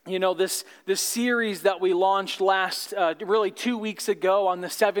this series that we launched really 2 weeks ago on the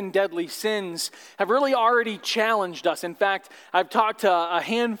 7 deadly sins have really already challenged us. In fact, I've talked to a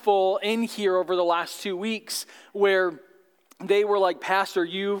handful in here over the last 2 weeks where they were like, Pastor,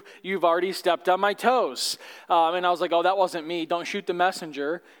 you've already stepped on my toes. And I was like, oh, that wasn't me. Don't shoot the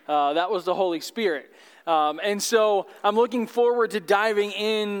messenger. That was the Holy Spirit. And so I'm looking forward to diving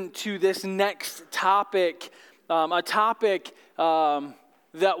into this next topic, a topic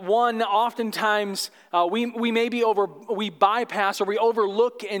that oftentimes we bypass or we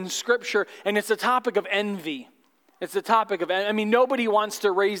overlook in Scripture, and it's the topic of envy. It's the topic of, nobody wants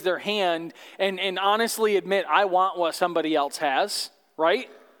to raise their hand and honestly admit, I want what somebody else has, right?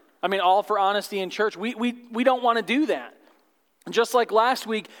 All for honesty in church. We don't want to do that. Just like last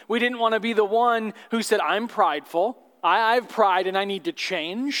week, we didn't want to be the one who said, I'm prideful. I have pride and I need to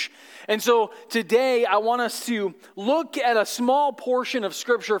change. And so today I want us to look at a small portion of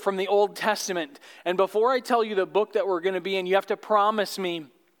Scripture from the Old Testament. And before I tell you the book that we're going to be in, you have to promise me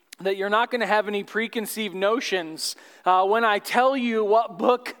that you're not going to have any preconceived notions when I tell you what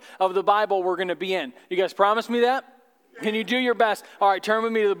book of the Bible we're going to be in. You guys promise me that? Can you do your best? All right, turn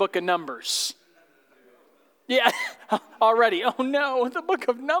with me to the book of Numbers. Yeah, already. Oh no, the book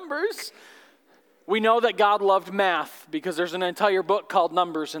of Numbers. We know that God loved math because there's an entire book called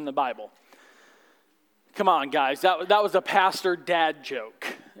Numbers in the Bible. Come on, guys. That was a pastor dad joke.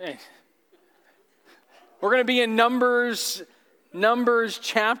 We're going to be in Numbers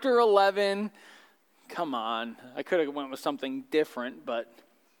chapter 11. Come on. I could have went with something different, but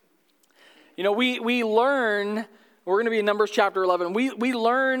we learn, we're going to be in Numbers chapter 11. We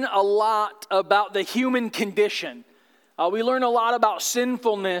learn a lot about the human condition. We learn a lot about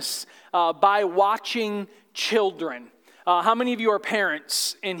sinfulness by watching children. How many of you are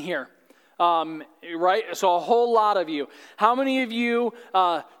parents in here? Right? So a whole lot of you. How many of you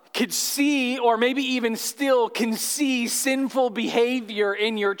could see, or maybe even still can see, sinful behavior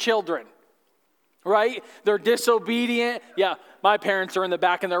in your children? Right? They're disobedient. Yeah, my parents are in the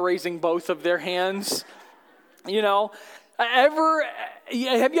back and they're raising both of their hands. Have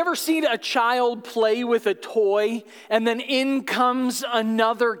you ever seen a child play with a toy and then in comes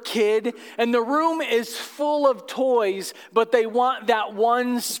another kid and the room is full of toys, but they want that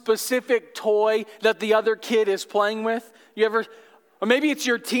one specific toy that the other kid is playing with? Or maybe it's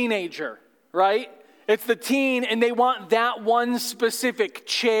your teenager, right? It's the teen and they want that one specific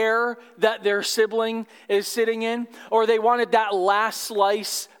chair that their sibling is sitting in. Or they wanted that last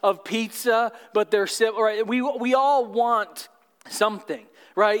slice of pizza, but their sibling, right? We all want something,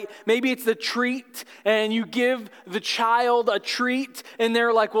 right? Maybe it's the treat and you give the child a treat and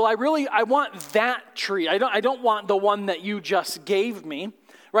they're like, well, I want that treat. I don't want the one that you just gave me,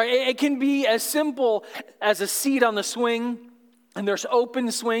 right? It can be as simple as a seat on the swing. And there's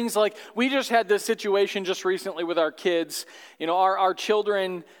open swings. Like we just had this situation just recently with our kids. Our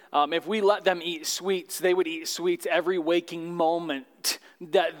children, if we let them eat sweets, they would eat sweets every waking moment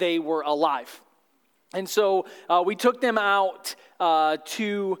that they were alive. And so we took them out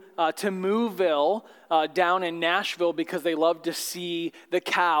to Mooville down in Nashville because they love to see the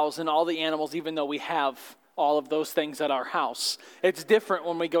cows and all the animals, even though we have all of those things at our house. It's different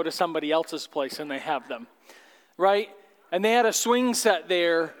when we go to somebody else's place and they have them, right? And they had a swing set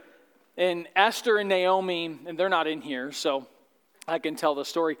there, and Esther and Naomi, and they're not in here, so I can tell the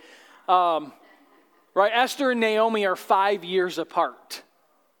story. Right, Esther and Naomi are 5 years apart.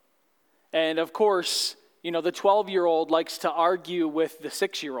 And of course, the 12-year-old likes to argue with the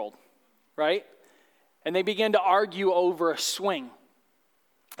 6-year-old, right? And they began to argue over a swing.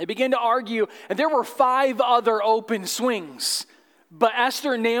 They began to argue, and there were 5 other open swings. But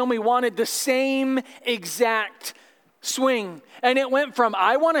Esther and Naomi wanted the same exact swing. And it went from,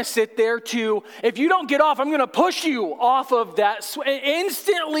 I want to sit there, to, if you don't get off, I'm going to push you off of that swing. It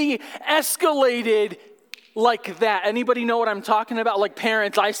instantly escalated like that. Anybody know what I'm talking about? Like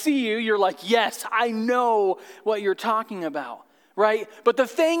parents, I see you, you're like, yes, I know what you're talking about, right? But the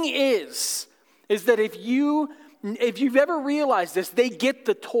thing is that if you've ever realized this, they get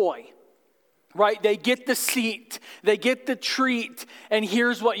the toy, right? They get the seat, they get the treat, and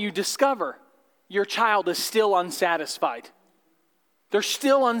here's what you discover. Your child is still unsatisfied. They're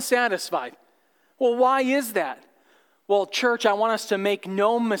still unsatisfied. Well, why is that? Well, church, I want us to make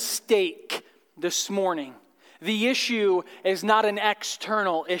no mistake this morning. The issue is not an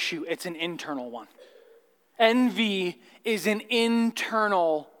external issue, it's an internal one. Envy is an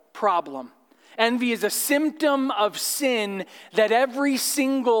internal problem. Envy is a symptom of sin that every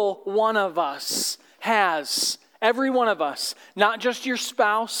single one of us has. Every one of us. Not just your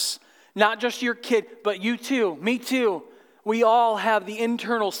spouse, not just your kid, but you too, me too. we all have the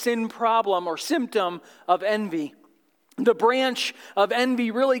internal sin problem or symptom of envy. The branch of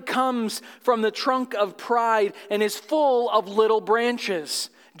envy really comes from the trunk of pride and is full of little branches: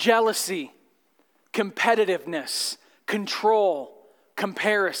 jealousy, competitiveness, control,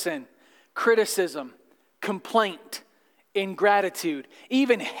 comparison, criticism, complaint, ingratitude.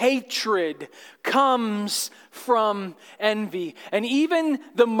 Even hatred comes from envy. And even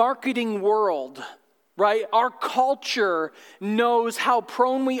the marketing world, right? Our culture knows how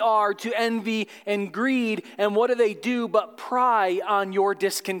prone we are to envy and greed, and what do but pry on your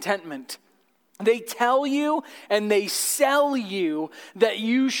discontentment. They tell you and they sell you that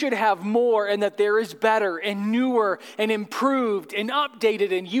you should have more and that there is better and newer and improved and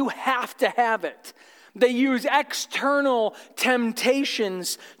updated, and you have to have it. They use external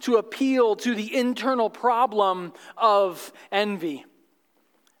temptations to appeal to the internal problem of envy.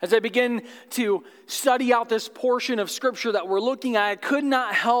 As I begin to study out this portion of Scripture that we're looking at, I could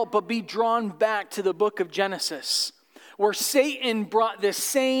not help but be drawn back to the book of Genesis, where Satan brought this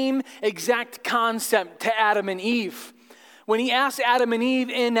same exact concept to Adam and Eve. When he asked Adam and Eve,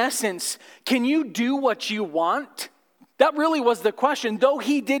 in essence, can you do what you want? That really was the question, though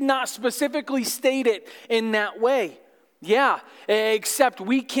he did not specifically state it in that way. Yeah, except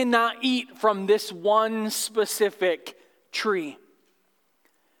we cannot eat from this one specific tree.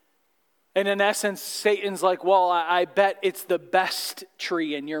 And in essence, Satan's like, well, I bet it's the best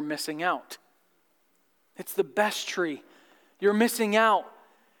tree and you're missing out. It's the best tree. You're missing out.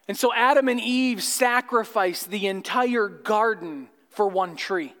 And so Adam and Eve sacrificed the entire garden for one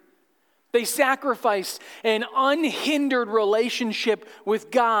tree. They sacrificed an unhindered relationship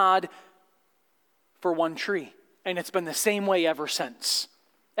with God for one tree. And it's been the same way ever since.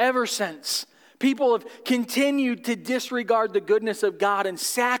 Ever since. People have continued to disregard the goodness of God and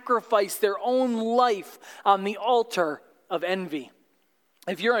sacrifice their own life on the altar of envy.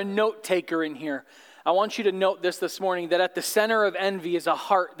 If you're a note taker in here, I want you to note this morning, that at the center of envy is a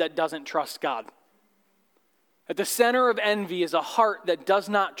heart that doesn't trust God. At the center of envy is a heart that does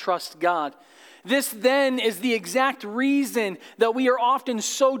not trust God. This then is the exact reason that we are often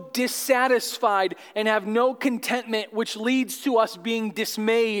so dissatisfied and have no contentment, which leads to us being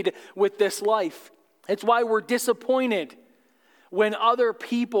dismayed with this life. It's why we're disappointed when other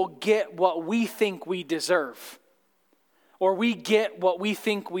people get what we think we deserve, or we get what we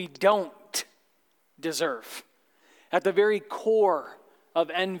think we don't deserve. At the very core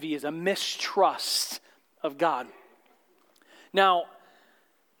of envy is a mistrust of God. Now,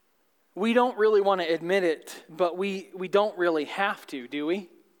 we don't really want to admit it, but we don't really have to, do we?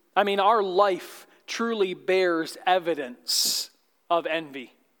 I mean, our life truly bears evidence of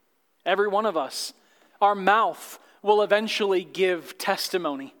envy. Every one of us. Our mouth will eventually give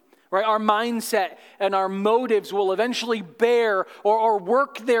testimony, right? Our mindset and our motives will eventually bear or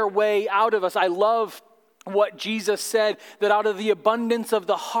work their way out of us. I love what Jesus said, that out of the abundance of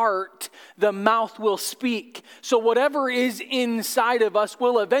the heart, the mouth will speak. So whatever is inside of us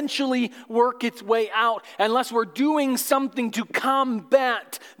will eventually work its way out unless we're doing something to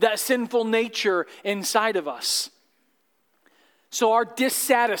combat that sinful nature inside of us. So our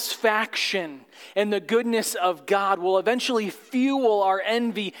dissatisfaction in the goodness of God will eventually fuel our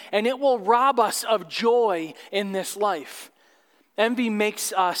envy, and it will rob us of joy in this life. Envy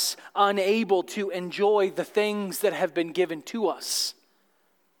makes us unable to enjoy the things that have been given to us.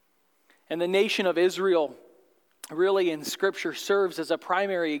 And the nation of Israel, really in Scripture, serves as a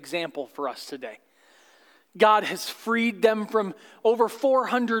primary example for us today. God has freed them from over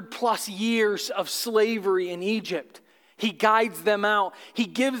 400 plus years of slavery in Egypt. He guides them out. He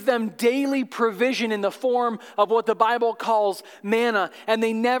gives them daily provision in the form of what the Bible calls manna. And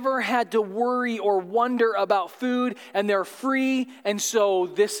they never had to worry or wonder about food, and they're free. And so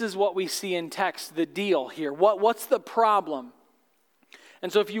this is what we see in text, the deal here. What's the problem?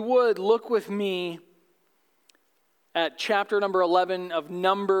 And so if you would, look with me at chapter number 11 of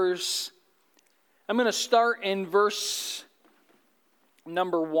Numbers. I'm going to start in verse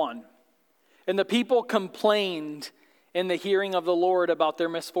number 1. And the people complained in the hearing of the Lord about their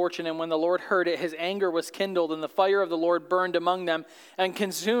misfortune. And when the Lord heard it, his anger was kindled, and the fire of the Lord burned among them and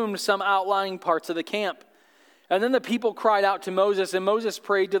consumed some outlying parts of the camp. And then the people cried out to Moses, and Moses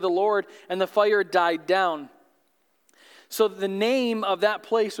prayed to the Lord, and the fire died down. So the name of that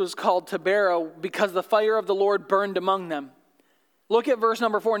place was called Taberah, because the fire of the Lord burned among them. Look at verse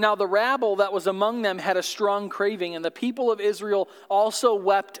number 4. Now the rabble that was among them had a strong craving, and the people of Israel also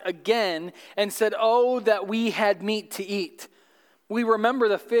wept again and said, "Oh, that we had meat to eat. We remember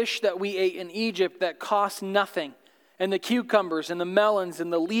the fish that we ate in Egypt that cost nothing, and the cucumbers and the melons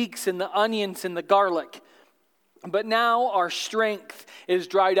and the leeks and the onions and the garlic. But now our strength is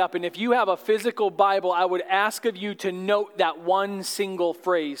dried up. And if you have a physical Bible, I would ask of you to note that one single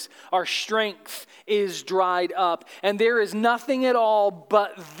phrase. Our strength is dried up. And there is nothing at all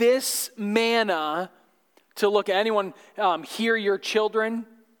but this manna to look at. Anyone hear your children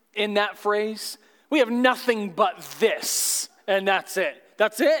in that phrase? We have nothing but this, and that's it.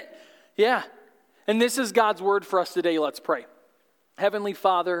 That's it? Yeah. And this is God's word for us today. Let's pray. Heavenly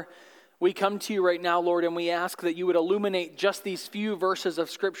Father, we come to you right now, Lord, and we ask that you would illuminate just these few verses of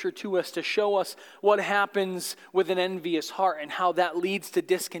Scripture to us to show us what happens with an envious heart and how that leads to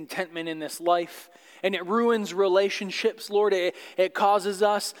discontentment in this life. And it ruins relationships, Lord. It causes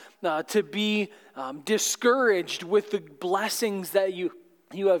us to be discouraged with the blessings that you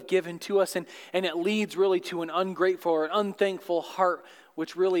have given to us. And it leads really to an ungrateful or an unthankful heart,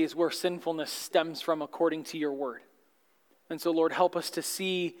 which really is where sinfulness stems from according to your word. And so, Lord, help us to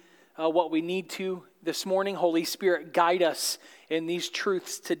see what we need to this morning. Holy Spirit, guide us in these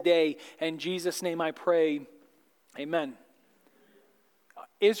truths today. In Jesus' name I pray, amen.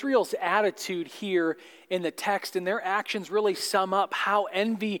 Israel's attitude here in the text and their actions really sum up how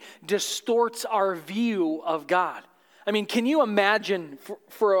envy distorts our view of God. I mean, can you imagine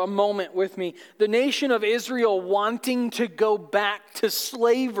for a moment with me the nation of Israel wanting to go back to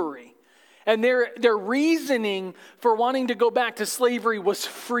slavery? And their reasoning for wanting to go back to slavery was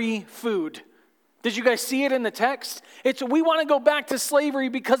free food. Did you guys see it in the text? We want to go back to slavery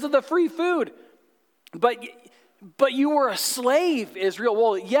because of the free food. But you were a slave, Israel.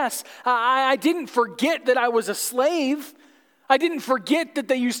 Well, yes, I didn't forget that I was a slave. I didn't forget that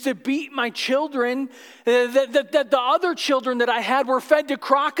they used to beat my children, that the other children that I had were fed to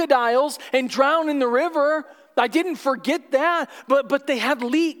crocodiles and drowned in the river. I didn't forget that, but they had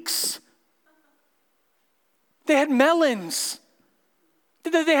leeks. They had melons.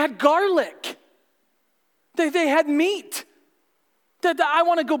 They had garlic. They had meat. I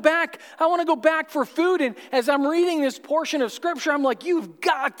want to go back. I want to go back for food. And as I'm reading this portion of Scripture, I'm like, you've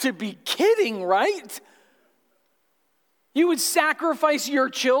got to be kidding, right? You would sacrifice your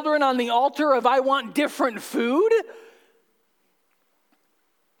children on the altar of I want different food?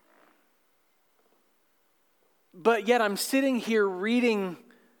 But yet I'm sitting here reading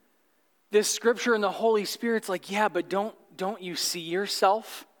this Scripture and the Holy Spirit's like, yeah, but don't you see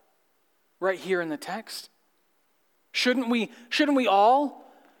yourself right here in the text? Shouldn't we all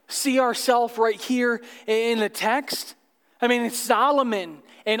see ourselves right here in the text? I mean, Solomon,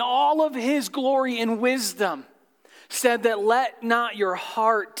 in all of his glory and wisdom, said that let not your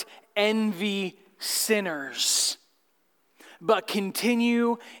heart envy sinners, but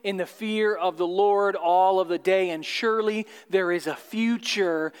continue in the fear of the Lord all of the day, and surely there is a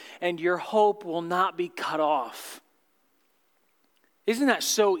future, and your hope will not be cut off. Isn't that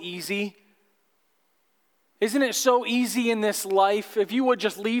so easy? Isn't it so easy in this life? If you would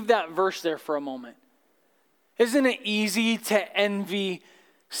just leave that verse there for a moment. Isn't it easy to envy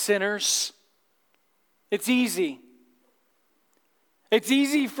sinners? It's easy. It's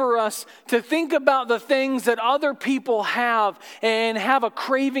easy for us to think about the things that other people have and have a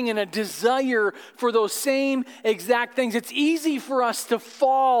craving and a desire for those same exact things. It's easy for us to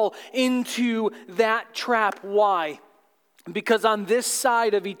fall into that trap. Why? Because on this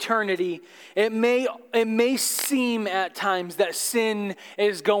side of eternity, it may seem at times that sin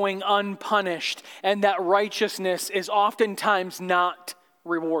is going unpunished and that righteousness is oftentimes not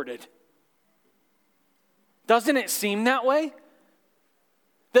rewarded. Doesn't it seem that way?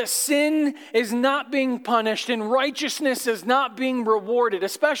 That sin is not being punished and righteousness is not being rewarded,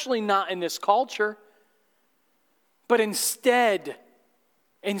 especially not in this culture. But instead,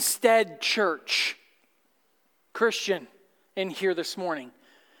 church, Christian, in here this morning,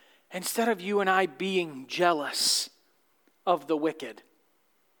 instead of you and I being jealous of the wicked,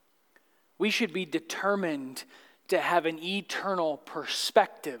 we should be determined to have an eternal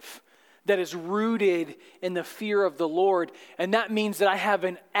perspective that is rooted in the fear of the Lord. And that means that I have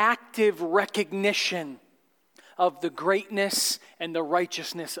an active recognition of the greatness and the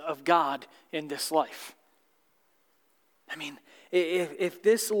righteousness of God in this life. I mean, if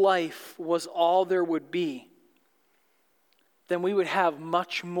this life was all there would be, then we would have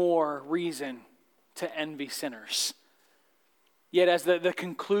much more reason to envy sinners. Yet as the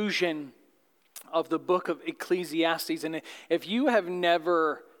conclusion of the book of Ecclesiastes, and if you have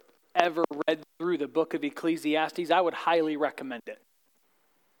never ever read through the book of Ecclesiastes, I would highly recommend it.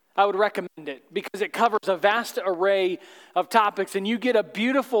 I would recommend it because it covers a vast array of topics, and you get a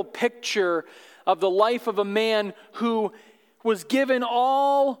beautiful picture of the life of a man who was given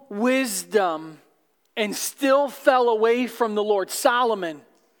all wisdom and still fell away from the Lord, Solomon.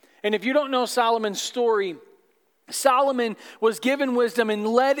 And if you don't know Solomon's story, Solomon was given wisdom and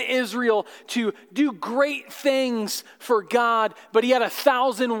led Israel to do great things for God, but he had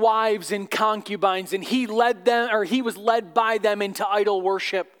 1,000 wives and concubines, and he was led by them into idol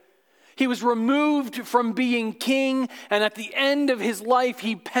worship. He was removed from being king, and at the end of his life,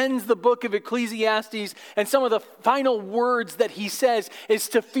 he pens the book of Ecclesiastes, and some of the final words that he says is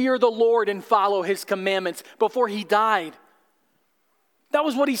to fear the Lord and follow his commandments before he died. That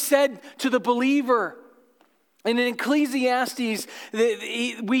was what he said to the believer. And in Ecclesiastes,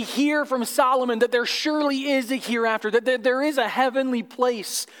 we hear from Solomon that there surely is a hereafter, that there is a heavenly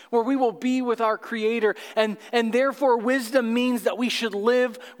place where we will be with our Creator. And therefore, wisdom means that we should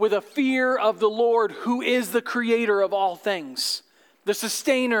live with a fear of the Lord, who is the Creator of all things, the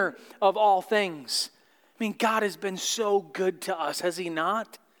sustainer of all things. I mean, God has been so good to us, has He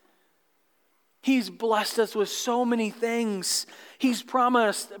not? He's blessed us with so many things. He's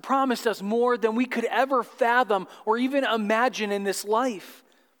promised us more than we could ever fathom or even imagine in this life.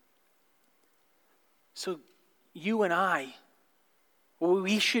 So you and I,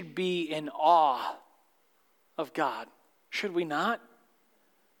 we should be in awe of God, should we not?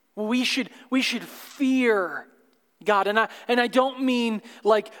 We should fear God. And I don't mean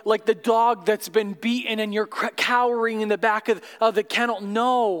like the dog that's been beaten and you're cowering in the back of the kennel.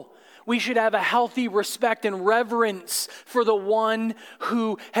 No. We should have a healthy respect and reverence for the one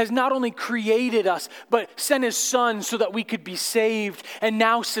who has not only created us, but sent his Son so that we could be saved, and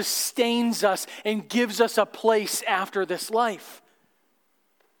now sustains us and gives us a place after this life.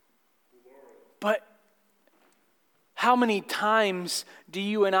 But how many times do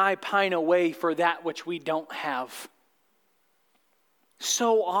you and I pine away for that which we don't have?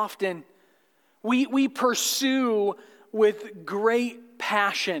 So often we pursue with great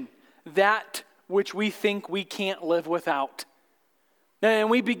passion that which we think we can't live without.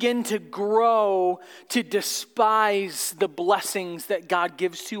 And we begin to grow to despise the blessings that God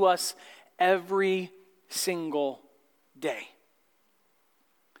gives to us every single day.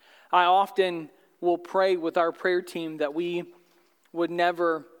 I often will pray with our prayer team that we would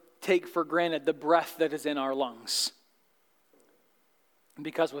never take for granted the breath that is in our lungs,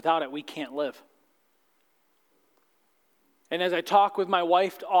 because without it we can't live. And as I talk with my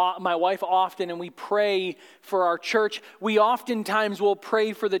wife often, and we pray for our church, we oftentimes will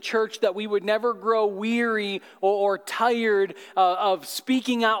pray for the church that we would never grow weary or tired of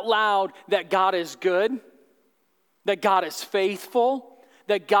speaking out loud that God is good, that God is faithful,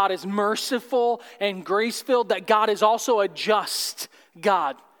 that God is merciful and grace-filled, that God is also a just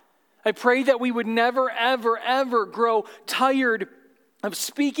God. I pray that we would never, ever, ever grow tired of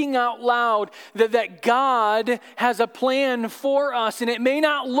speaking out loud that God has a plan for us, and it may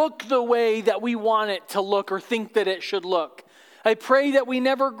not look the way that we want it to look or think that it should look. I pray that we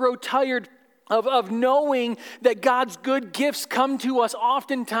never grow tired of knowing that God's good gifts come to us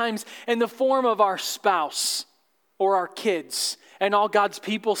oftentimes in the form of our spouse or our kids. And all God's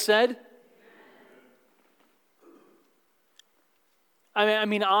people said? I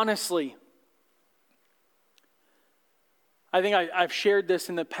mean, honestly, I think I've shared this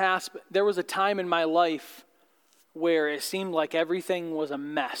in the past, but there was a time in my life where it seemed like everything was a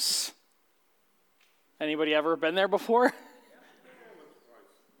mess. Anybody ever been there before?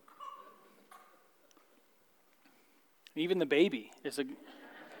 Even the baby is a...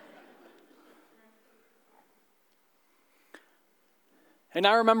 And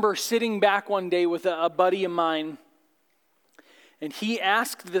I remember sitting back one day with a buddy of mine, and he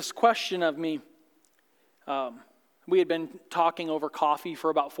asked this question of me. We had been talking over coffee for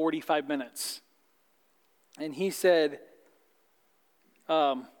about 45 minutes. And he said,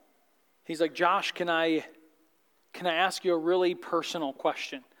 he's like, Josh, can I ask you a really personal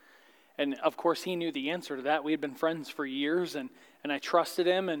question? And of course he knew the answer to that. We had been friends for years, and I trusted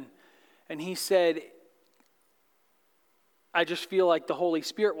him. And he said, I just feel like the Holy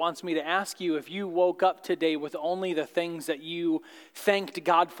Spirit wants me to ask you, if you woke up today with only the things that you thanked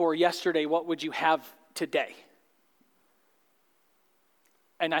God for yesterday, what would you have today?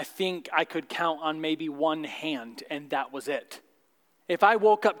 And I think I could count on maybe one hand, and that was it. If I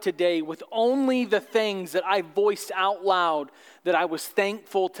woke up today with only the things that I voiced out loud that I was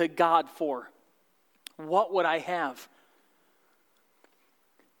thankful to God for, what would I have?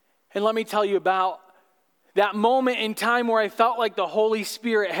 And let me tell you about that moment in time where I felt like the Holy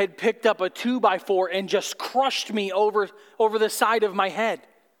Spirit had picked up a 2x4 and just crushed me over the side of my head.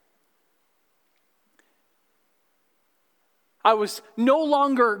 I was no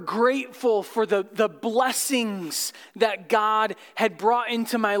longer grateful for the blessings that God had brought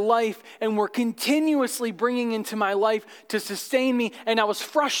into my life and were continuously bringing into my life to sustain me. And I was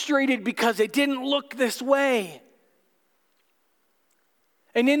frustrated because it didn't look this way.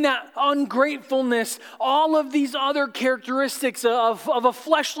 And in that ungratefulness, all of these other characteristics of a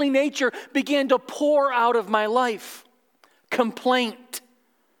fleshly nature began to pour out of my life. Complaint,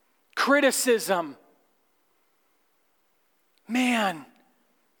 criticism. Man.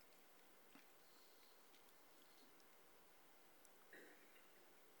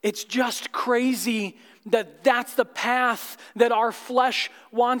 It's just crazy that that's the path that our flesh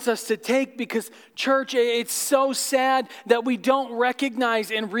wants us to take, because, church, it's so sad that we don't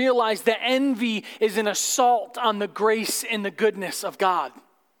recognize and realize that envy is an assault on the grace and the goodness of God.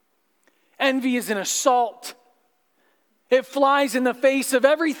 Envy is an assault. It flies in the face of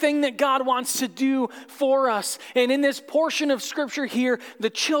everything that God wants to do for us. And in this portion of Scripture here, the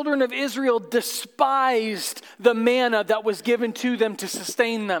children of Israel despised the manna that was given to them to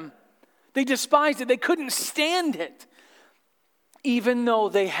sustain them. They despised it. They couldn't stand it, even though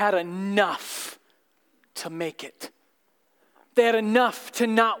they had enough to make it. They had enough to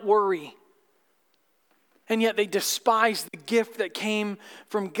not worry. And yet they despised the gift that came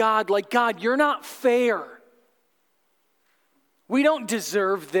from God. Like, God, you're not fair. We don't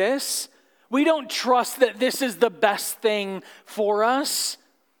deserve this. We don't trust that this is the best thing for us.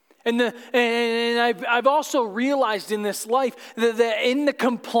 And I've also realized in this life that in the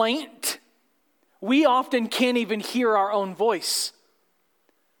complaint, we often can't even hear our own voice.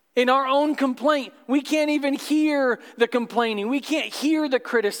 In our own complaint, we can't even hear the complaining. We can't hear the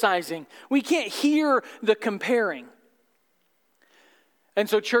criticizing. We can't hear the comparing. And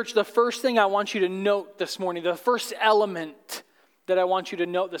so, church, the first thing I want you to note this morning, the first element that I want you to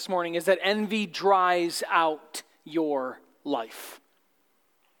note this morning, is that envy dries out your life.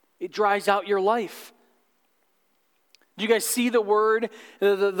 It dries out your life. Do you guys see the word,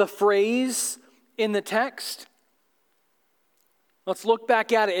 the phrase in the text? Let's look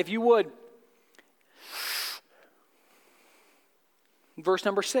back at it, if you would. Verse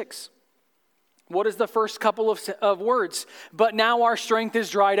number 6. What is the first couple of words? But now our strength is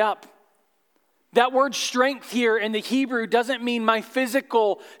dried up. That word strength here in the Hebrew doesn't mean my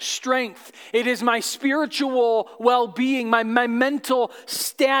physical strength. It is my spiritual well-being, my mental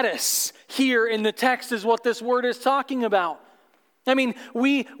status here in the text is what this word is talking about. I mean,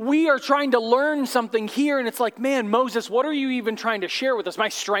 we are trying to learn something here, and it's like, man, Moses, what are you even trying to share with us? My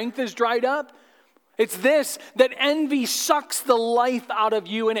strength is dried up? It's this, that envy sucks the life out of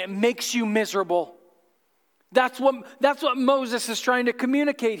you and it makes you miserable. That's what Moses is trying to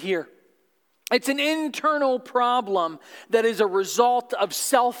communicate here. It's an internal problem that is a result of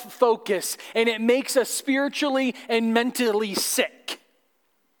self-focus, and it makes us spiritually and mentally sick.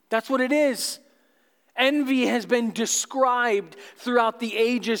 That's what it is. Envy has been described throughout the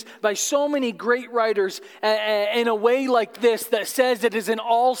ages by so many great writers in a way like this that says it is an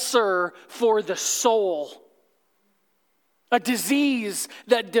ulcer for the soul. A disease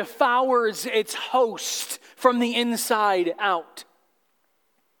that devours its host from the inside out.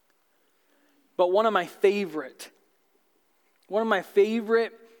 But one of my favorite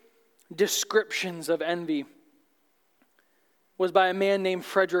descriptions of envy was by a man named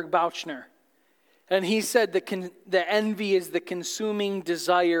Frederick Bauchner. And he said that envy is the consuming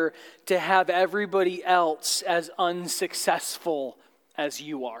desire to have everybody else as unsuccessful as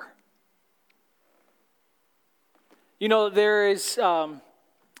you are. You know, there is a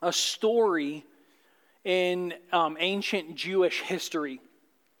story in ancient Jewish history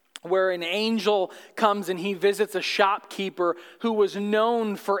where an angel comes and he visits a shopkeeper who was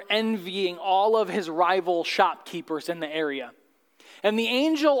known for envying all of his rival shopkeepers in the area. And the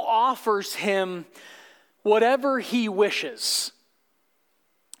angel offers him whatever he wishes.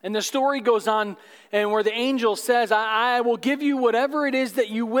 And the story goes on, and where the angel says, I will give you whatever it is that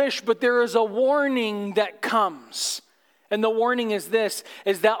you wish, but there is a warning that comes. And the warning is this,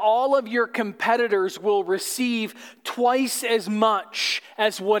 is that all of your competitors will receive twice as much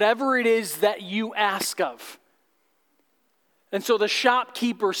as whatever it is that you ask of. And so the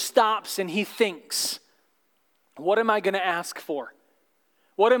shopkeeper stops and he thinks, what am I going to ask for?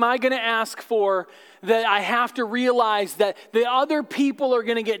 What am I going to ask for that I have to realize that the other people are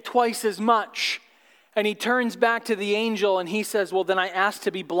going to get twice as much? And he turns back to the angel and he says, well, then I ask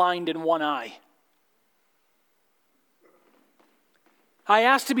to be blind in one eye. I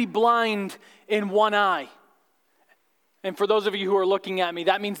asked to be blind in one eye. And for those of you who are looking at me,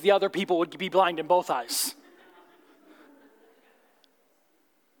 that means the other people would be blind in both eyes.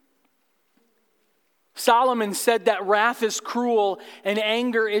 Solomon said that wrath is cruel and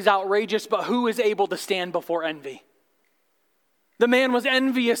anger is outrageous, but who is able to stand before envy? The man was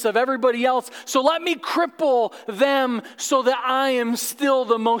envious of everybody else, so let me cripple them so that I am still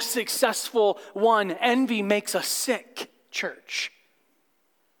the most successful one. Envy makes us sick, church.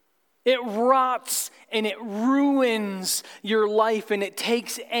 It rots and it ruins your life, and it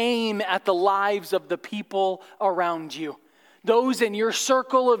takes aim at the lives of the people around you, those in your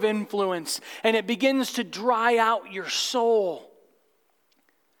circle of influence, and it begins to dry out your soul.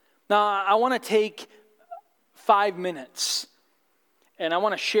 Now, I want to take 5 minutes, and I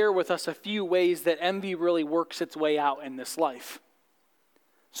want to share with us a few ways that envy really works its way out in this life.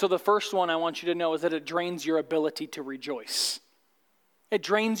 So the first one I want you to know is that it drains your ability to rejoice. It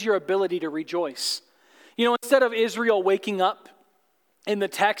drains your ability to rejoice. You know, instead of Israel waking up in the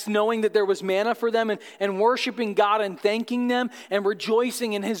text, knowing that there was manna for them and worshiping God and thanking them and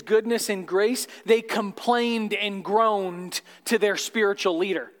rejoicing in His goodness and grace, they complained and groaned to their spiritual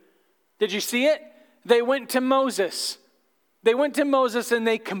leader. Did you see it? They went to Moses. They went to Moses and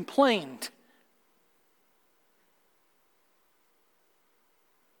they complained.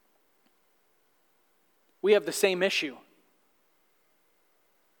 We have the same issue.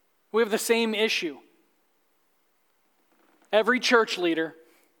 We have the same issue. Every church leader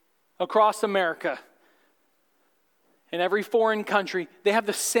across America, in every foreign country, they have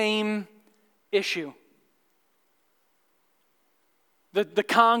the same issue. The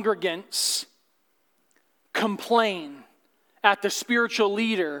congregants complain at the spiritual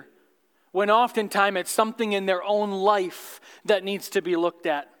leader when oftentimes it's something in their own life that needs to be looked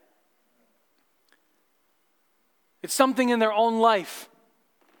at. It's something in their own life.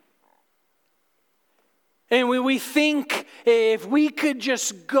 And we think if we could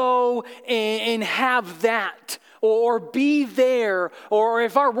just go and have that, or be there, or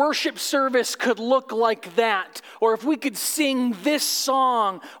if our worship service could look like that, or if we could sing this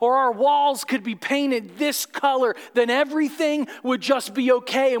song, or our walls could be painted this color, then everything would just be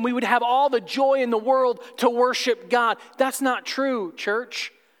okay and we would have all the joy in the world to worship God. That's not true,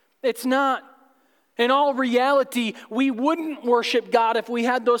 church. It's not. In all reality, we wouldn't worship God if we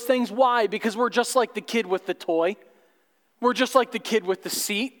had those things. Why? Because we're just like the kid with the toy. We're just like the kid with the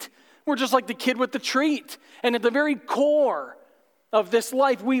seat. We're just like the kid with the treat. And at the very core of this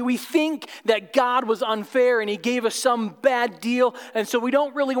life, we think that God was unfair and He gave us some bad deal. And so we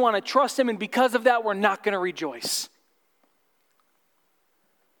don't really want to trust Him. And because of that, we're not going to rejoice.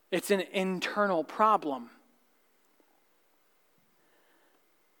 It's an internal problem.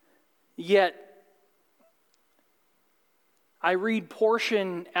 Yet, I read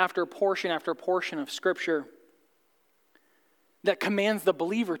portion after portion after portion of Scripture that commands the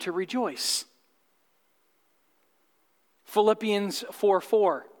believer to rejoice. Philippians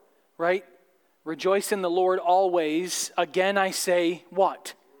 4:4, right? Rejoice in the Lord always. Again I say,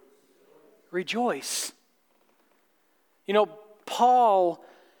 what? Rejoice. You know, Paul,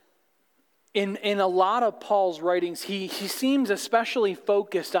 in a lot of Paul's writings, he seems especially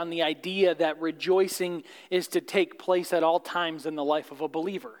focused on the idea that rejoicing is to take place at all times in the life of a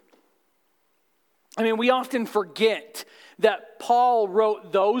believer. I mean, we often forget that Paul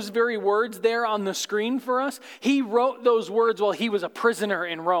wrote those very words there on the screen for us. He wrote those words while he was a prisoner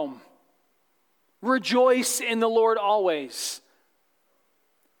in Rome. Rejoice in the Lord always.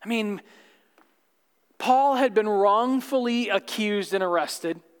 I mean, Paul had been wrongfully accused and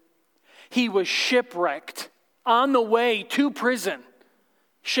arrested. He was shipwrecked on the way to prison.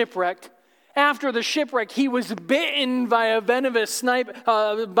 Shipwrecked. After the shipwreck, he was bitten by a venomous snake.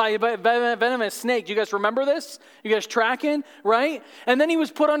 You guys remember this? You guys tracking? Right? And then he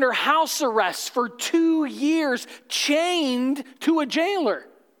was put under house arrest for 2 years, chained to a jailer.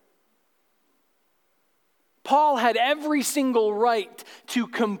 Paul had every single right to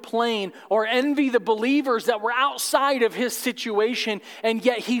complain or envy the believers that were outside of his situation, and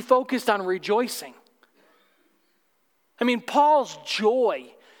yet he focused on rejoicing. I mean, Paul's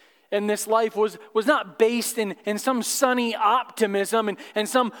joy in this life was not based in some sunny optimism and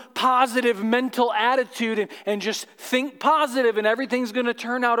some positive mental attitude and just think positive and everything's going to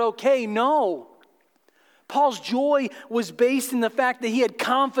turn out okay. No. Paul's joy was based in the fact that he had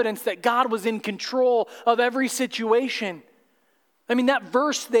confidence that God was in control of every situation. I mean, that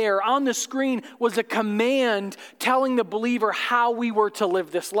verse there on the screen was a command telling the believer how we were to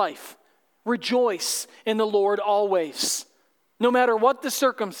live this life. Rejoice in the Lord always. No matter what the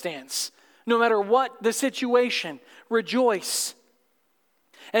circumstance, no matter what the situation, rejoice.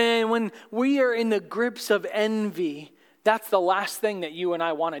 And when we are in the grips of envy, that's the last thing that you and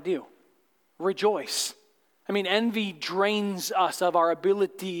I want to do. Rejoice. I mean, envy drains us of our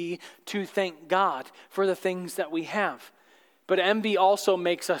ability to thank God for the things that we have. But envy also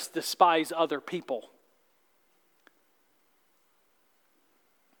makes us despise other people.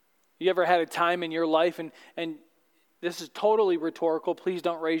 You ever had a time in your life, and this is totally rhetorical, please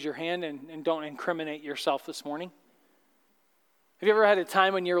don't raise your hand and don't incriminate yourself this morning. Have you ever had a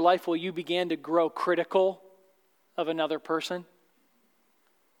time in your life where you began to grow critical of another person?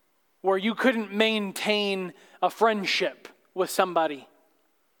 Where you couldn't maintain a friendship with somebody?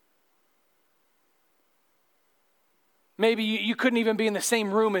 Maybe you couldn't even be in the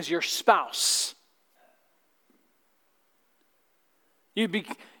same room as your spouse.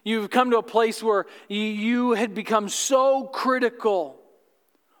 You've come to a place where you had become so critical.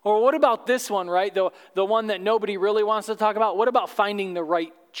 Or what about this one, right? The one that nobody really wants to talk about. What about finding the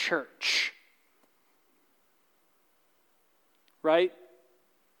right church? Right?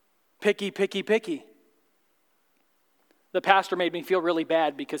 Picky, picky, picky. The pastor made me feel really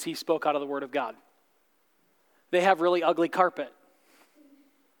bad because he spoke out of the Word of God. They have really ugly carpet.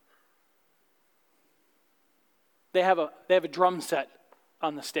 They have a drum set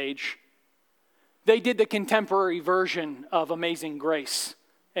on the stage. They did the contemporary version of Amazing Grace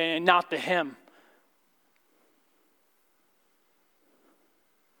and not the hymn.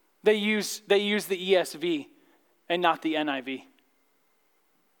 They use the ESV and not the NIV.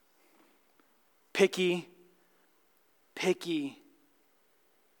 Picky, picky,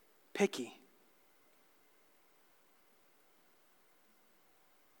 picky.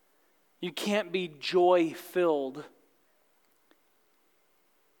 You can't be joy-filled.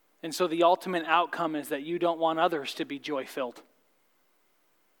 And so the ultimate outcome is that you don't want others to be joy-filled.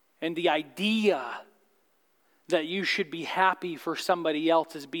 And the idea that you should be happy for somebody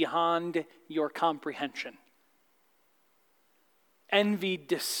else is beyond your comprehension. Envy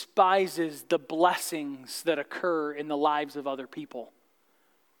despises the blessings that occur in the lives of other people.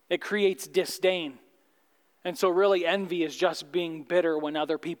 It creates disdain. And so really envy is just being bitter when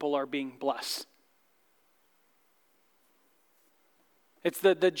other people are being blessed. It's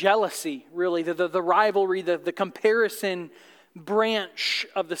the jealousy, really, the rivalry, the comparison branch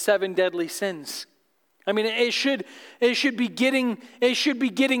of the 7 deadly sins. I mean, it should be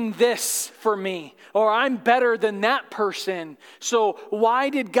getting this for me, or I'm better than that person. So why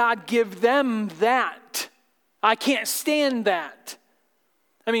did God give them that? I can't stand that.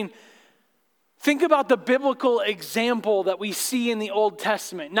 I mean, think about the biblical example that we see in the Old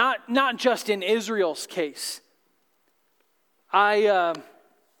Testament, not just in Israel's case. I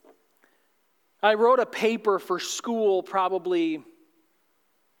wrote a paper for school probably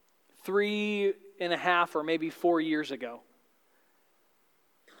 3.5 or maybe 4 years ago.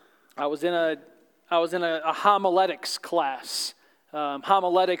 I was in a homiletics class.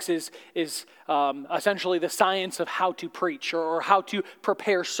 Homiletics is essentially the science of how to preach or how to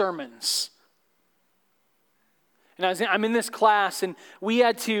prepare sermons. And I'm in this class, and we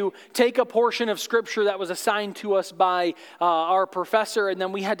had to take a portion of Scripture that was assigned to us by our professor, and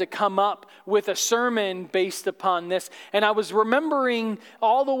then we had to come up with a sermon based upon this. And I was remembering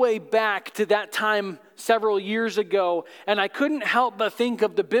all the way back to that time several years ago, and I couldn't help but think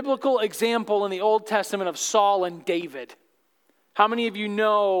of the biblical example in the Old Testament of Saul and David. How many of you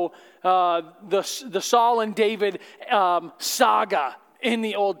know the Saul and David saga in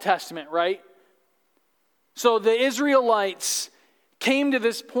the Old Testament, right? So the Israelites came to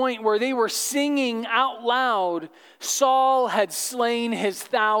this point where they were singing out loud, Saul had slain his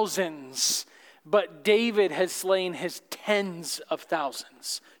thousands, but David has slain his tens of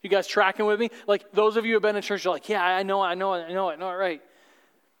thousands. You guys tracking with me? Like those of you who have been in church, you're like, yeah, I know it, right?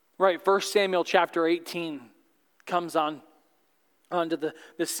 Right, 1 Samuel chapter 18 comes onto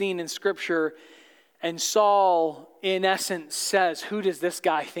the scene in Scripture, and Saul, in essence, says, who does this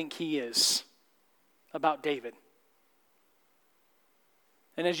guy think he is? About David.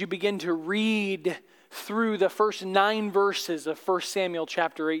 And as you begin to read through the first 9 verses of 1 Samuel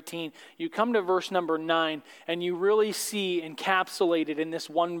chapter 18, you come to verse number 9, and you really see encapsulated in this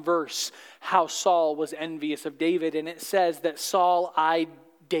one verse how Saul was envious of David. And it says that Saul eyed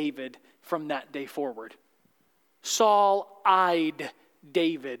David from that day forward. Saul eyed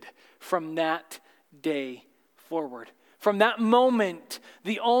David from that day forward. From that moment,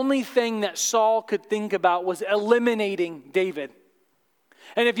 the only thing that Saul could think about was eliminating David.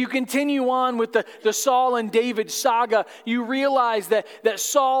 And if you continue on with the Saul and David saga, you realize that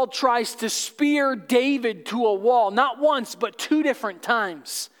Saul tries to spear David to a wall, not once, but 2 different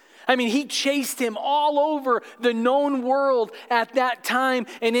times. I mean, he chased him all over the known world at that time.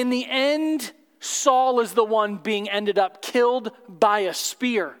 And in the end, Saul is the one being ended up killed by a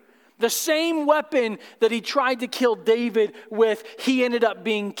spear. The same weapon that he tried to kill David with, he ended up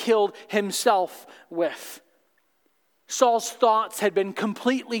being killed himself with. Saul's thoughts had been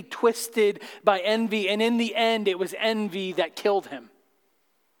completely twisted by envy, and in the end, it was envy that killed him.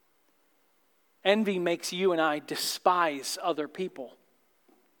 Envy makes you and I despise other people.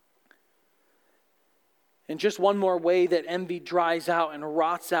 And just one more way that envy dries out and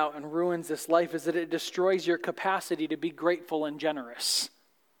rots out and ruins this life is that it destroys your capacity to be grateful and generous.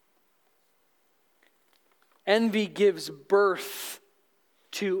 Envy gives birth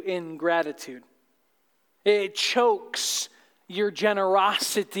to ingratitude. It chokes your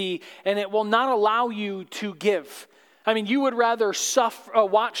generosity, and it will not allow you to give. I mean, you would rather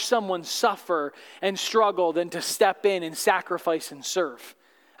watch someone suffer and struggle than to step in and sacrifice and serve.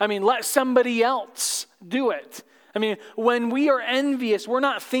 I mean, let somebody else do it. I mean, when we are envious, we're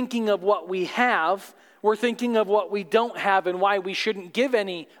not thinking of what we have. We're thinking of what we don't have and why we shouldn't give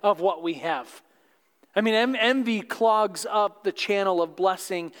any of what we have. I mean, envy clogs up the channel of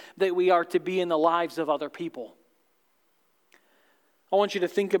blessing that we are to be in the lives of other people. I want you to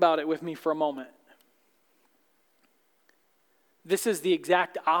think about it with me for a moment. This is the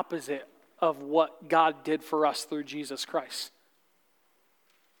exact opposite of what God did for us through Jesus Christ.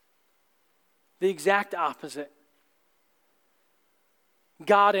 The exact opposite.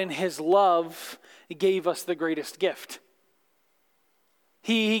 God in His love gave us the greatest gift.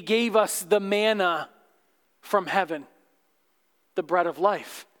 He gave us the manna from heaven, the bread of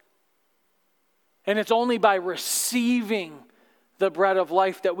life. And it's only by receiving the bread of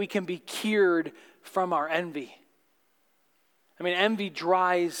life that we can be cured from our envy. I mean, envy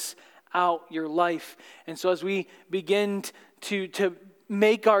dries out your life. And so as we begin to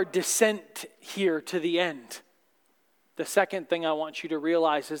make our descent here to the end, the second thing I want you to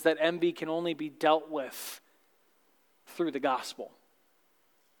realize is that envy can only be dealt with through the gospel.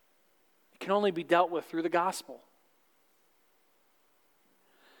 It can only be dealt with through the gospel.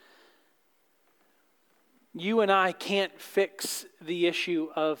 You and I can't fix the issue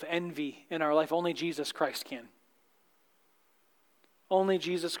of envy in our life. Only Jesus Christ can. Only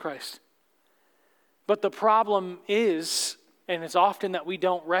Jesus Christ. But the problem is, and it's often that we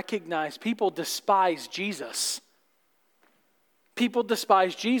don't recognize, people despise Jesus. People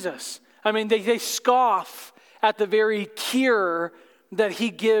despise Jesus. I mean, they scoff at the very cure that He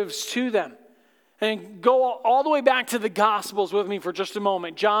gives to them. And go all the way back to the Gospels with me for just a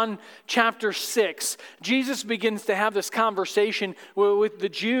moment. John chapter 6. Jesus begins to have this conversation with the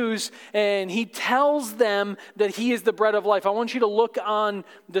Jews, and He tells them that He is the bread of life. I want you to look on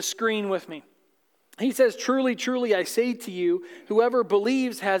the screen with me. He says, "Truly, truly, I say to you, whoever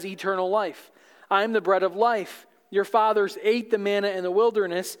believes has eternal life. I am the bread of life. Your fathers ate the manna in the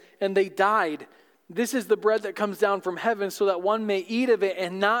wilderness, and they died. This is the bread that comes down from heaven, so that one may eat of it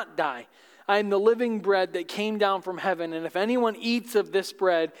and not die. I am the living bread that came down from heaven, and if anyone eats of this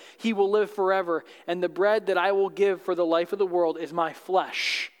bread, he will live forever. And the bread that I will give for the life of the world is my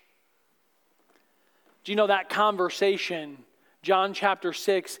flesh." Do you know that conversation, John chapter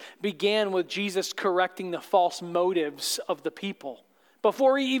 6, began with Jesus correcting the false motives of the people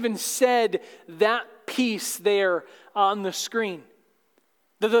before He even said that piece there on the screen.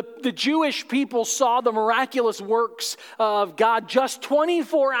 The Jewish people saw the miraculous works of God just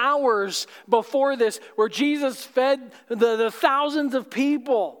 24 hours before this, where Jesus fed the thousands of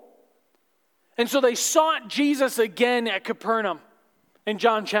people. And so they sought Jesus again at Capernaum in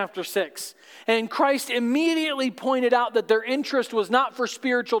John chapter 6. And Christ immediately pointed out that their interest was not for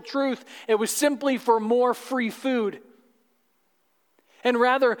spiritual truth, it was simply for more free food. And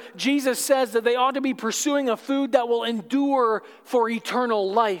rather, Jesus says that they ought to be pursuing a food that will endure for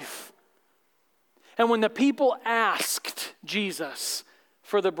eternal life. And when the people asked Jesus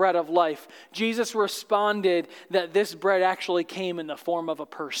for the bread of life, Jesus responded that this bread actually came in the form of a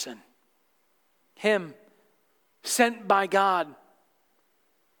person. Him, sent by God.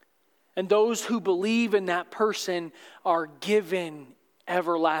 And those who believe in that person are given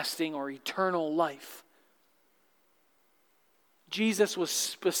everlasting or eternal life. Jesus was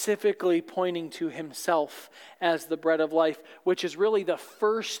specifically pointing to Himself as the bread of life, which is really the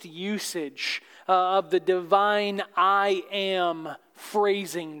first usage of the divine I am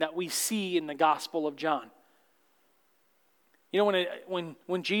phrasing that we see in the Gospel of John. You know,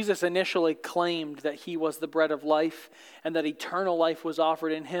 when Jesus initially claimed that He was the bread of life and that eternal life was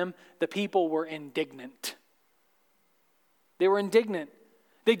offered in Him, the people were indignant. They were indignant.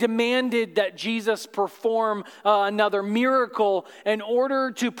 They demanded that Jesus perform another miracle in order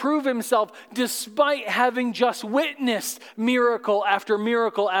to prove Himself, despite having just witnessed miracle after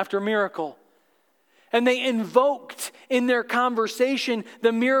miracle after miracle. And they invoked in their conversation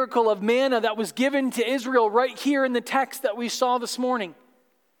the miracle of manna that was given to Israel right here in the text that we saw this morning.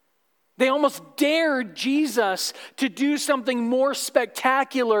 They almost dared Jesus to do something more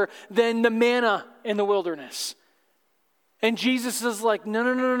spectacular than the manna in the wilderness. And Jesus is like,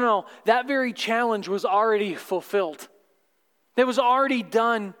 no. That very challenge was already fulfilled. It was already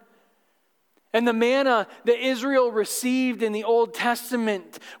done. And the manna that Israel received in the Old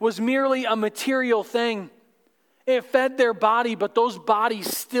Testament was merely a material thing. It fed their body, but those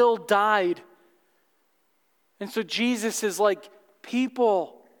bodies still died. And so Jesus is like,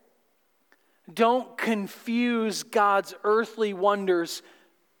 people, don't confuse God's earthly wonders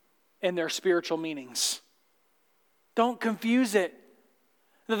and their spiritual meanings. Don't confuse it.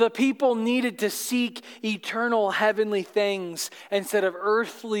 The people needed to seek eternal heavenly things instead of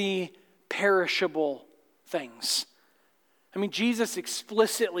earthly perishable things. I mean, Jesus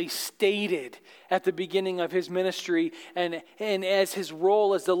explicitly stated at the beginning of his ministry and as his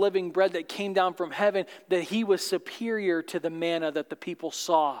role as the living bread that came down from heaven, that he was superior to the manna that the people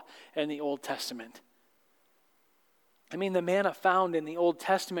saw in the Old Testament. I mean, the manna found in the Old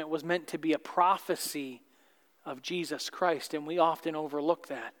Testament was meant to be a prophecy of Jesus Christ, and we often overlook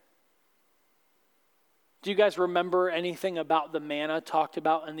that. Do you guys remember anything about the manna talked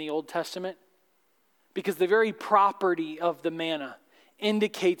about in the Old Testament? Because the very property of the manna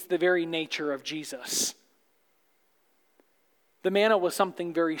indicates the very nature of Jesus. The manna was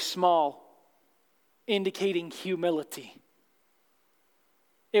something very small, indicating humility.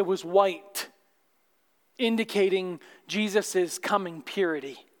 It was white, indicating Jesus' coming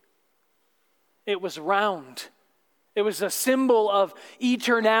purity. It was round. It was a symbol of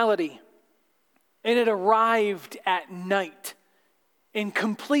eternality. And it arrived at night. In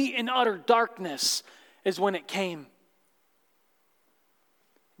complete and utter darkness is when it came.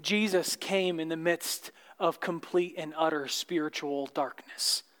 Jesus came in the midst of complete and utter spiritual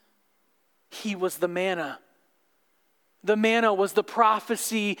darkness. He was the manna. The manna was the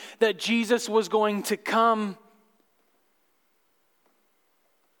prophecy that Jesus was going to come.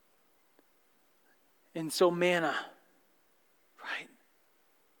 And so manna, right?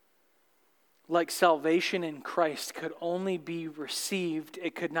 Like salvation in Christ could only be received,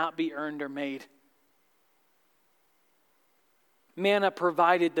 it could not be earned or made. Manna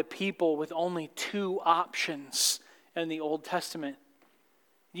provided the people with only two options in the Old Testament.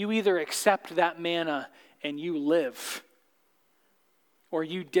 You either accept that manna and you live, or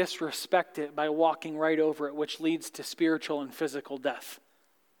you disrespect it by walking right over it, which leads to spiritual and physical death.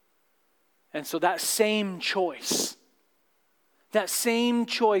 And so that same choice,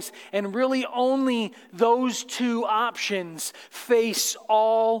 and really only those two options face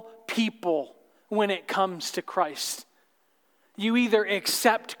all people when it comes to Christ. You either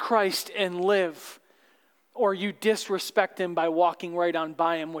accept Christ and live, or you disrespect him by walking right on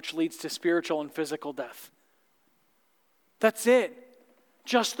by him, which leads to spiritual and physical death. That's it.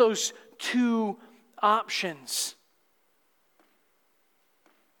 Just those two options.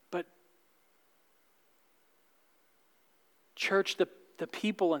 But church, the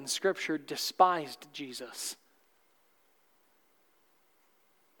people in Scripture despised Jesus.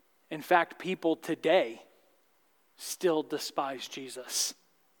 In fact, people today still despise Jesus.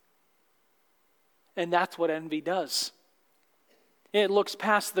 And that's what envy does. It looks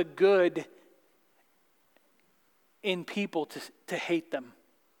past the good in people to hate them.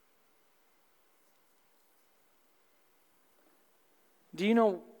 Do you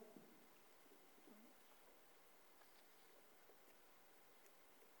know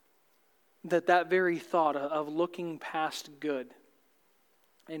that very thought of looking past good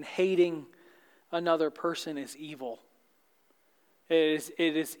and hating another person is evil? It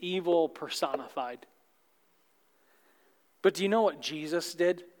is evil personified. But do you know what Jesus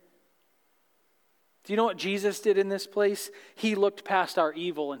did? Do you know what Jesus did in this place? He looked past our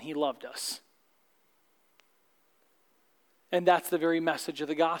evil and he loved us. And that's the very message of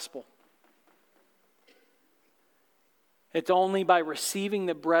the gospel. It's only by receiving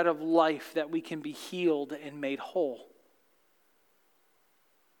the bread of life that we can be healed and made whole.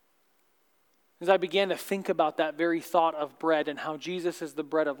 As I began to think about that very thought of bread and how Jesus is the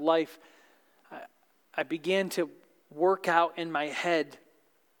bread of life, I began to work out in my head.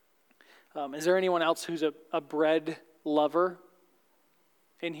 Is there anyone else who's a bread lover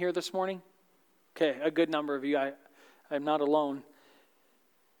in here this morning? Okay, a good number of you. I'm not alone.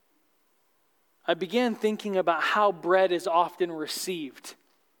 I began thinking about how bread is often received.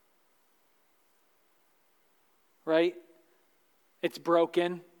 Right? It's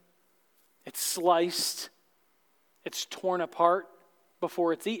broken. It's sliced. It's torn apart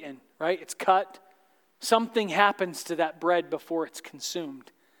before it's eaten. Right? It's cut. Something happens to that bread before it's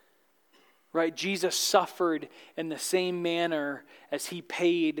consumed. Right? Jesus suffered in the same manner as he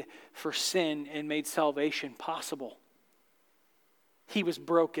paid for sin and made salvation possible. He was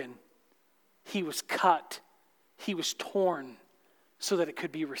broken. He was cut. He was torn so that it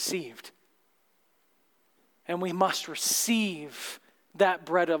could be received. And we must receive that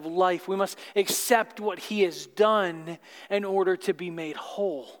bread of life. We must accept what he has done in order to be made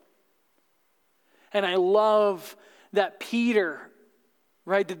whole. And I love that Peter,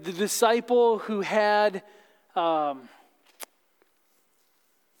 right, the disciple who had the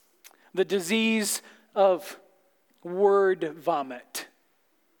disease of word vomit.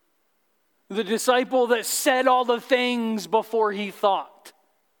 The disciple that said all the things before he thought.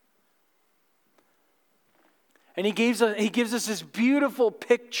 And he gives us this beautiful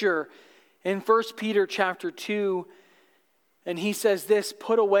picture in 1 Peter chapter 2. And he says this,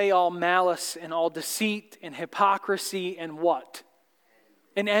 put away all malice and all deceit and hypocrisy and what?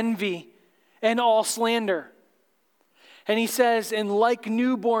 And envy and all slander. And he says, and like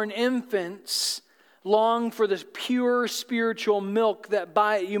newborn infants, long for the pure spiritual milk that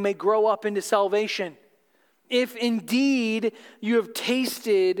by it you may grow up into salvation. If indeed you have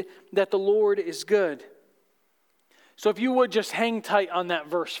tasted that the Lord is good. So if you would just hang tight on that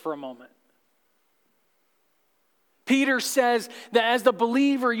verse for a moment. Peter says that as the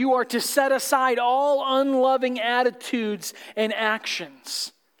believer, you are to set aside all unloving attitudes and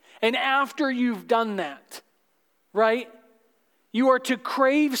actions. And after you've done that, right, you are to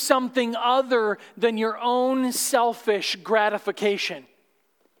crave something other than your own selfish gratification.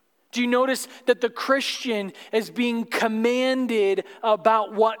 Do you notice that the Christian is being commanded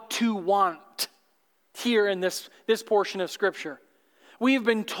about what to want here in this portion of Scripture? We have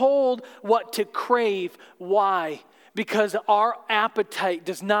been told what to crave. Why? Because our appetite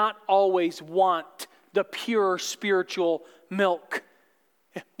does not always want the pure spiritual milk.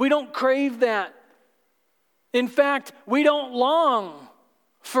 We don't crave that. In fact, we don't long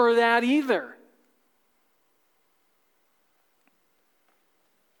for that either.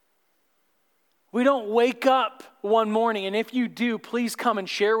 We don't wake up one morning, and if you do, please come and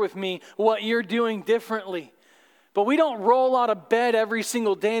share with me what you're doing differently. But we don't roll out of bed every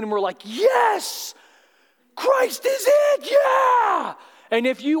single day and we're like, yes! Christ is it, yeah! And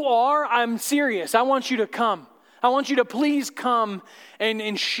if you are, I'm serious. I want you to come. I want you to please come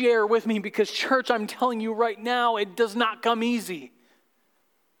and share with me because, church, I'm telling you right now, it does not come easy.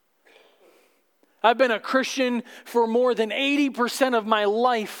 I've been a Christian for more than 80% of my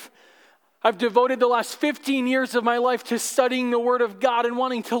life. I've devoted the last 15 years of my life to studying the Word of God and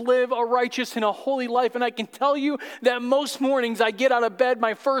wanting to live a righteous and a holy life. And I can tell you that most mornings I get out of bed,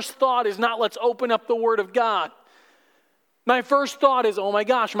 my first thought is not, let's open up the Word of God. My first thought is, oh my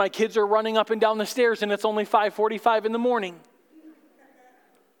gosh, my kids are running up and down the stairs and it's only 5:45 in the morning.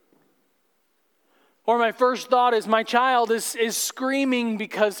 Or my first thought is, my child is screaming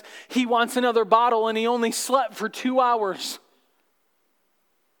because he wants another bottle and he only slept for 2 hours.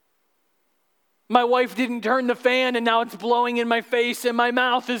 My wife didn't turn the fan and now it's blowing in my face and my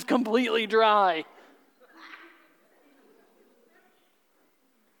mouth is completely dry.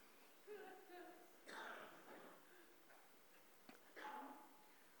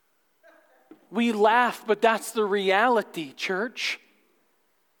 We laugh, but that's the reality, church.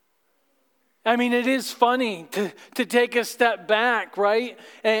 I mean, it is funny to take a step back, right?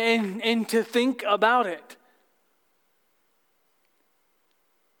 And to think about it.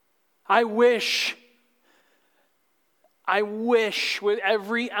 I wish with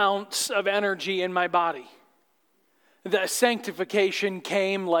every ounce of energy in my body that sanctification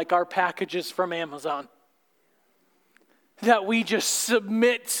came like our packages from Amazon. That we just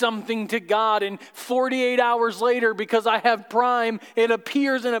submit something to God and 48 hours later, because I have Prime, it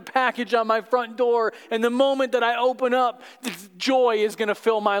appears in a package on my front door. And the moment that I open up, joy is going to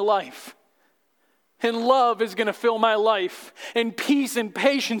fill my life. And love is going to fill my life. And peace and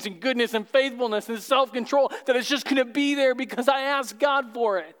patience and goodness and faithfulness and self-control, that it's just going to be there because I asked God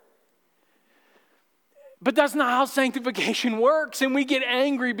for it. But that's not how sanctification works. And we get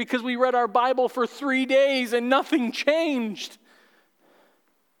angry because we read our Bible for 3 days and nothing changed.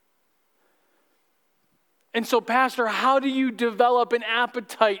 And so, Pastor, how do you develop an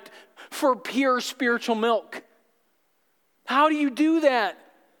appetite for pure spiritual milk? How do you do that?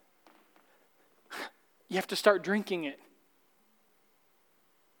 You have to start drinking it.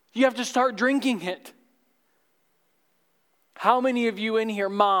 You have to start drinking it. How many of you in here,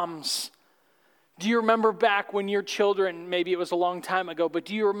 moms, do you remember back when your children, maybe it was a long time ago, but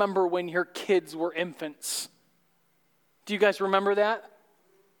do you remember when your kids were infants? Do you guys remember that?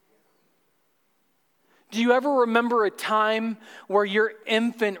 Do you ever remember a time where your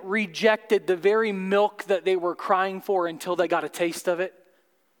infant rejected the very milk that they were crying for until they got a taste of it?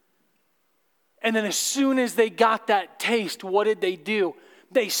 And then as soon as they got that taste, what did they do?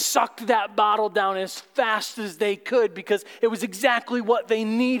 They sucked that bottle down as fast as they could because it was exactly what they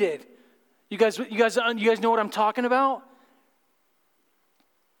needed. You guys know what I'm talking about?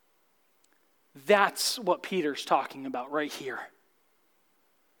 That's what Peter's talking about right here.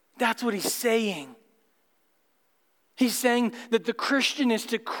 That's what he's saying. He's saying that the Christian is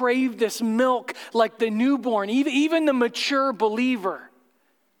to crave this milk like the newborn, even the mature believer.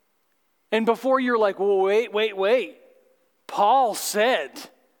 And before you're like, well, wait. Paul said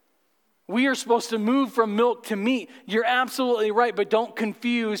we are supposed to move from milk to meat. You're absolutely right, but don't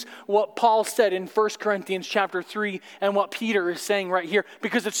confuse what Paul said in 1 Corinthians chapter 3 and what Peter is saying right here,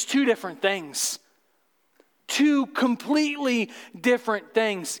 because it's two different things. Two completely different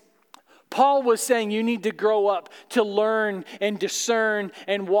things. Paul was saying you need to grow up to learn and discern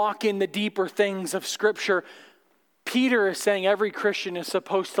and walk in the deeper things of Scripture. Peter is saying every Christian is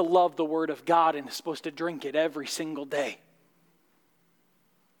supposed to love the Word of God and is supposed to drink it every single day.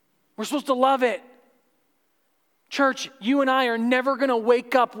 We're supposed to love it. Church, you and I are never going to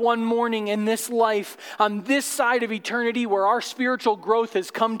wake up one morning in this life on this side of eternity where our spiritual growth has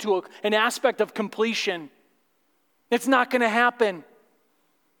come to an aspect of completion. It's not going to happen.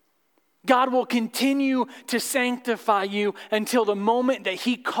 God will continue to sanctify you until the moment that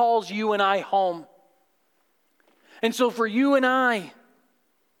He calls you and I home. And so for you and I,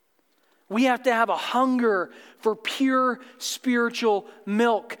 we have to have a hunger for pure spiritual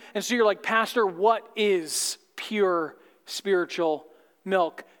milk. And so you're like, Pastor, what is pure spiritual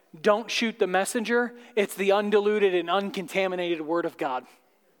milk? Don't shoot the messenger. It's the undiluted and uncontaminated Word of God.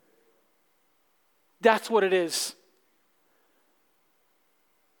 That's what it is.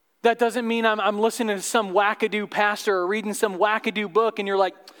 That doesn't mean I'm listening to some wackadoo pastor or reading some wackadoo book and you're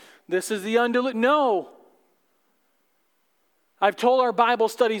like, this is the undiluted. No. I've told our Bible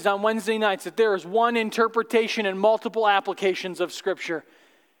studies on Wednesday nights that there is one interpretation and multiple applications of Scripture.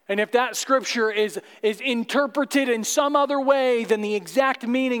 And if that Scripture is interpreted in some other way than the exact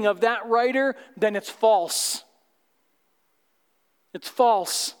meaning of that writer, then it's false. It's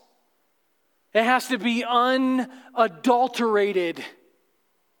false. It has to be unadulterated.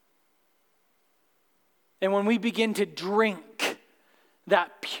 And when we begin to drink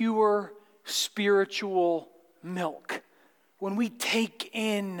that pure spiritual milk, when we take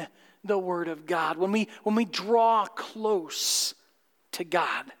in the Word of God, when we draw close to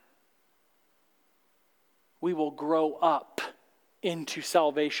God, we will grow up into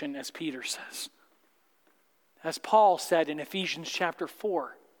salvation, as Peter says. As Paul said in Ephesians chapter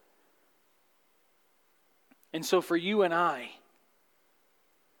 4. And so for you and I,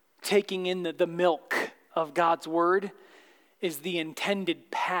 taking in the milk of God's Word is the intended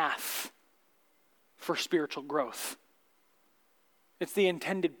path for spiritual growth. It's the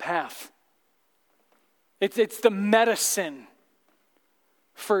intended path. It's the medicine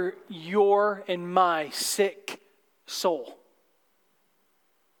for your and my sick soul.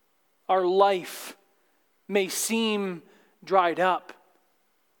 Our life may seem dried up,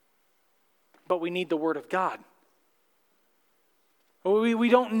 but we need the Word of God. We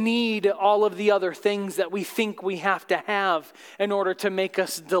don't need all of the other things that we think we have to have in order to make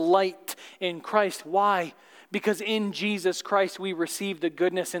us delight in Christ. Why? Because in Jesus Christ we receive the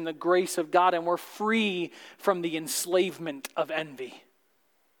goodness and the grace of God, and we're free from the enslavement of envy.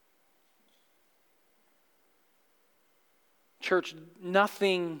 Church,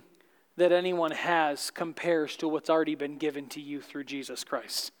 nothing that anyone has compares to what's already been given to you through Jesus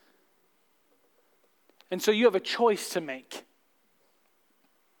Christ. And so you have a choice to make.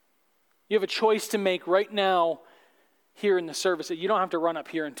 You have a choice to make right now here in the service. You don't have to run up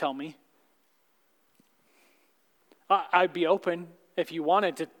here and tell me. I'd be open if you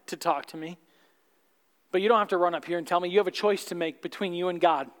wanted to talk to me. But you don't have to run up here and tell me. You have a choice to make between you and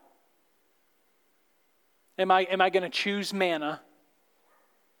God. Am I going to choose manna,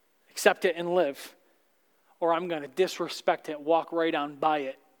 accept it and live? Or I'm going to disrespect it, walk right on by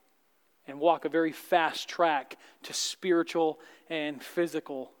it, and walk a very fast track to spiritual and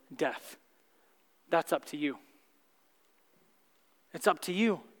physical death? That's up to you. It's up to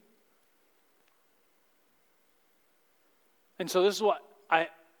you. And so this is what I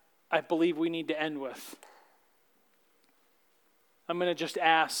believe we need to end with. I'm going to just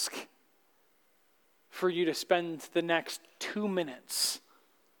ask for you to spend the next 2 minutes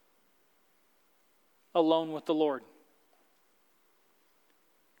alone with the Lord.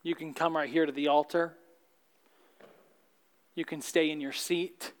 You can come right here to the altar. You can stay in your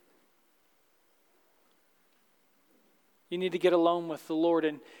seat. You need to get alone with the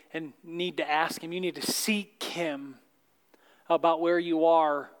Lord and need to ask Him. You need to seek Him about where you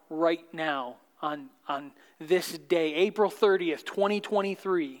are right now on this day, April 30th,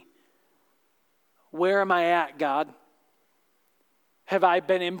 2023. Where am I at, God? Have I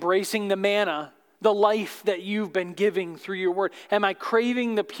been embracing the manna the life that you've been giving through your word? Am I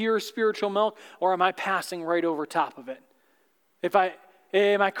craving the pure spiritual milk, or am I passing right over top of it?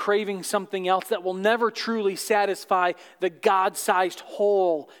 Am I craving something else that will never truly satisfy the God-sized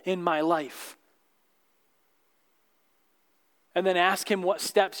hole in my life? And then ask him what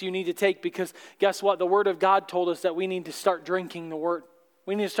steps you need to take, because guess what? The Word of God told us that we need to start drinking the Word.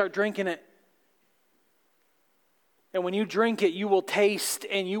 We need to start drinking it. And when you drink it, you will taste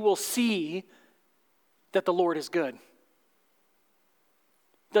and you will see that the Lord is good.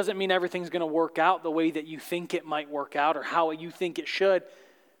 Doesn't mean everything's going to work out the way that you think it might work out or how you think it should,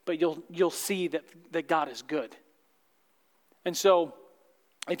 but you'll see that God is good. And so,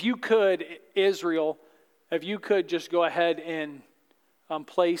 if you could, Israel, if you could just go ahead and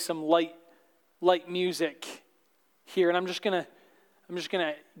play some light music here, and I'm just gonna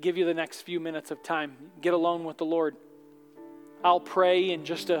give you the next few minutes of time. Get alone with the Lord. I'll pray in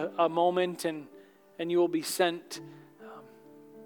just a moment, and you will be sent